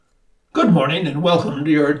Good morning and welcome to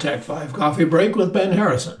your Tech 5 Coffee Break with Ben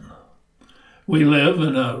Harrison. We live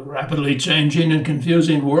in a rapidly changing and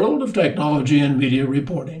confusing world of technology and media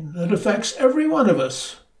reporting that affects every one of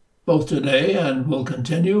us, both today and will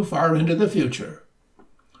continue far into the future.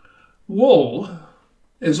 Wool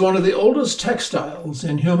is one of the oldest textiles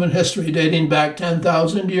in human history, dating back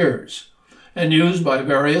 10,000 years and used by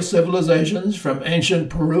various civilizations from ancient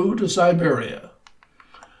Peru to Siberia.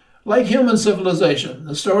 Like human civilization,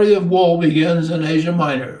 the story of wool begins in Asia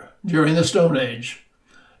Minor during the Stone Age,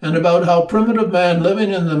 and about how primitive man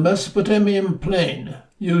living in the Mesopotamian plain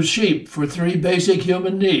used sheep for three basic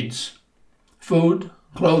human needs: food,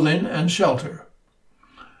 clothing, and shelter.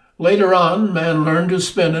 Later on, man learned to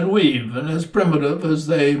spin and weave, and as primitive as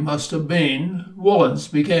they must have been, woolens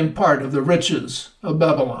became part of the riches of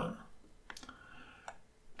Babylon.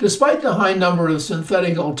 Despite the high number of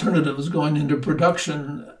synthetic alternatives going into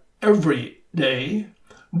production every day,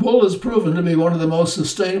 wool is proven to be one of the most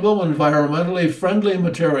sustainable and environmentally friendly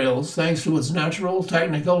materials thanks to its natural,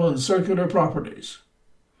 technical, and circular properties.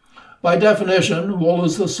 By definition, wool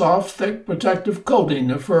is the soft, thick, protective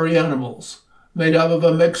coating of furry animals, made up of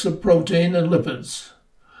a mix of protein and lipids.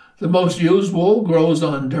 The most used wool grows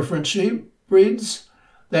on different sheep breeds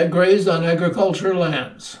that graze on agricultural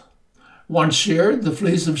lands. Once sheared, the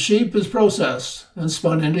fleece of sheep is processed and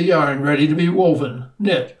spun into yarn ready to be woven,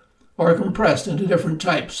 knit, or compressed into different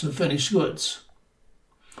types of finished goods.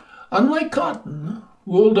 Unlike cotton,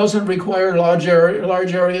 wool doesn't require large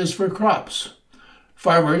areas for crops.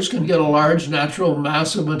 Farmers can get a large natural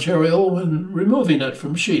mass of material when removing it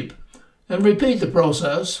from sheep, and repeat the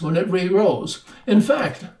process when it regrows. In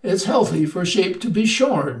fact, it's healthy for sheep to be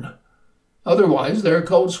shorn. Otherwise, their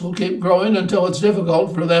coats will keep growing until it's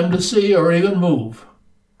difficult for them to see or even move.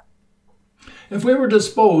 If we were to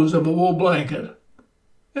dispose of a wool blanket,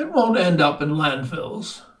 it won't end up in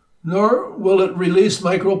landfills, nor will it release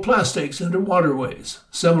microplastics into waterways.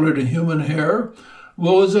 Similar to human hair,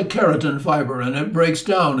 wool is a keratin fiber, and it breaks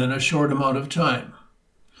down in a short amount of time.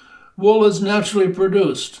 Wool is naturally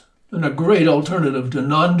produced and a great alternative to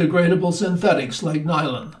non-degradable synthetics like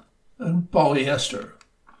nylon and polyester.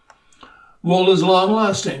 Wool is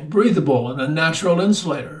long-lasting, breathable, and a natural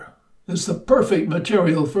insulator. It's the perfect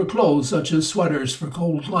material for clothes such as sweaters for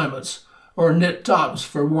cold climates or knit tops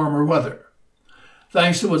for warmer weather.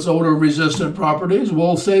 Thanks to its odor-resistant properties,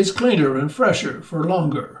 wool stays cleaner and fresher for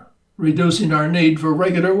longer, reducing our need for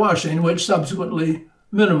regular washing, which subsequently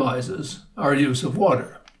minimizes our use of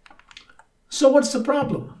water. So what's the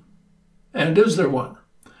problem? And is there one?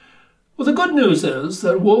 Well, the good news is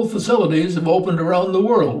that wool facilities have opened around the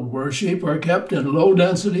world where sheep are kept in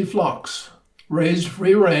low-density flocks, raised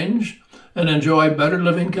free-range, and enjoy better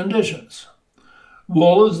living conditions.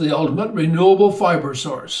 Wool is the ultimate renewable fiber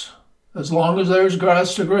source. As long as there's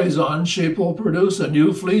grass to graze on, sheep will produce a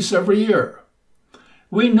new fleece every year.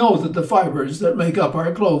 We know that the fibers that make up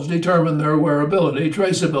our clothes determine their wearability,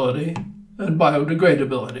 traceability, and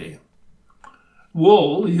biodegradability.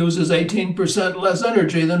 Wool uses 18% less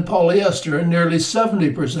energy than polyester and nearly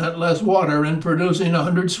 70% less water in producing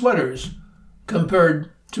 100 sweaters compared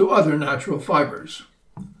to other natural fibers.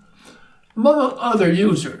 Among other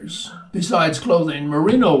users, besides clothing,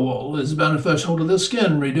 merino wool is beneficial to the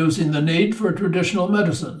skin, reducing the need for traditional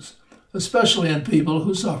medicines, especially in people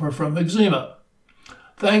who suffer from eczema.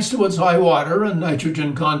 Thanks to its high water and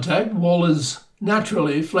nitrogen content, wool is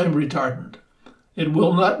naturally flame retardant. It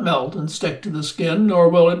will not melt and stick to the skin, nor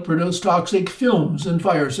will it produce toxic fumes in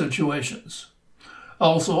fire situations.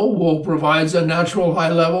 Also, wool provides a natural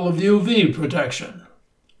high level of UV protection,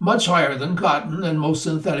 much higher than cotton and most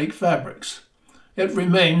synthetic fabrics. It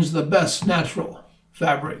remains the best natural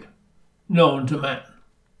fabric known to man.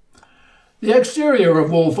 The exterior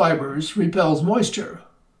of wool fibers repels moisture,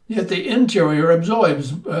 yet the interior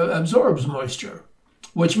absorbs moisture,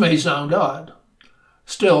 which may sound odd.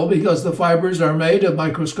 Still, because the fibers are made of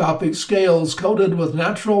microscopic scales coated with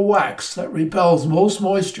natural wax that repels most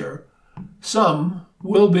moisture, some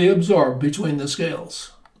will be absorbed between the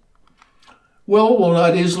scales. Wool will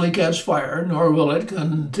not easily catch fire, nor will it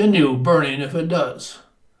continue burning if it does.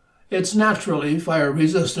 It's naturally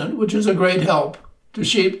fire-resistant, which is a great help to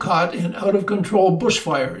sheep caught in out-of-control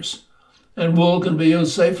bushfires, and wool can be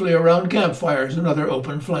used safely around campfires and other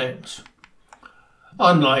open flames.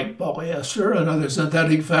 Unlike polyester and other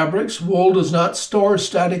synthetic fabrics, wool does not store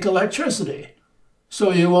static electricity,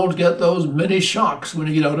 so you won't get those mini shocks when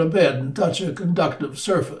you get out of bed and touch a conductive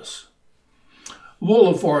surface. Wool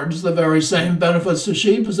affords the very same benefits to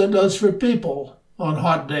sheep as it does for people. On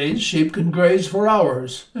hot days, sheep can graze for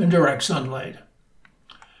hours in direct sunlight.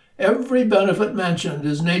 Every benefit mentioned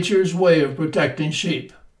is nature's way of protecting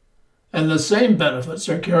sheep, and the same benefits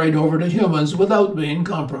are carried over to humans without being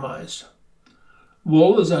compromised.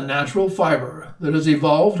 Wool is a natural fiber that has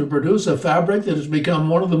evolved to produce a fabric that has become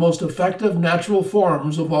one of the most effective natural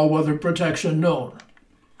forms of all-weather protection known.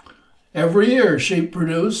 Every year, sheep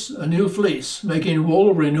produce a new fleece, making wool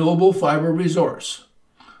a renewable fiber resource.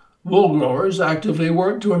 Wool growers actively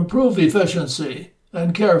work to improve efficiency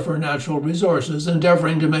and care for natural resources,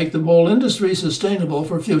 endeavoring to make the wool industry sustainable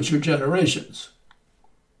for future generations.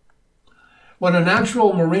 When a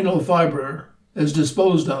natural merino fiber is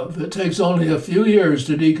disposed of, it takes only a few years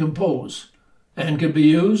to decompose and can be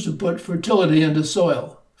used to put fertility into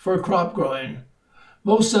soil for crop growing.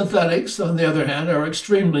 Most synthetics, on the other hand, are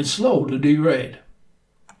extremely slow to degrade.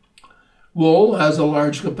 Wool has a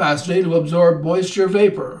large capacity to absorb moisture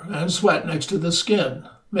vapor and sweat next to the skin,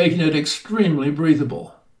 making it extremely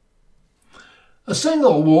breathable. A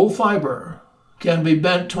single wool fiber can be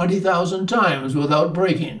bent 20,000 times without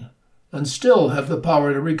breaking and still have the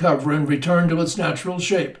power to recover and return to its natural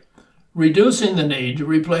shape, reducing the need to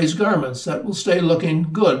replace garments that will stay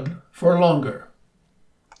looking good for longer.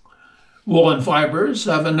 Woolen fibers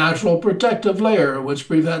have a natural protective layer which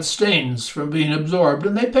prevents stains from being absorbed,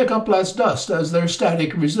 and they pick up less dust as their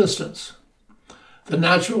static resistance. The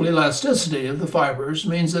natural elasticity of the fibers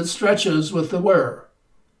means it stretches with the wearer,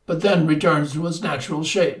 but then returns to its natural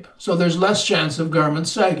shape, so there's less chance of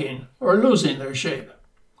garments sagging or losing their shape.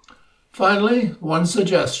 Finally, one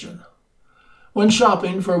suggestion. When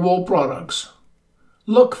shopping for wool products,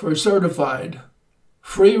 look for certified,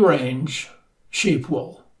 free-range sheep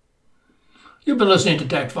wool. You've been listening to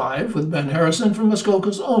Tech 5 with Ben Harrison from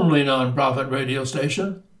Muskoka's only nonprofit radio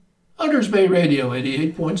station, Hunters Bay Radio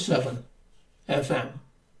 88.7 FM.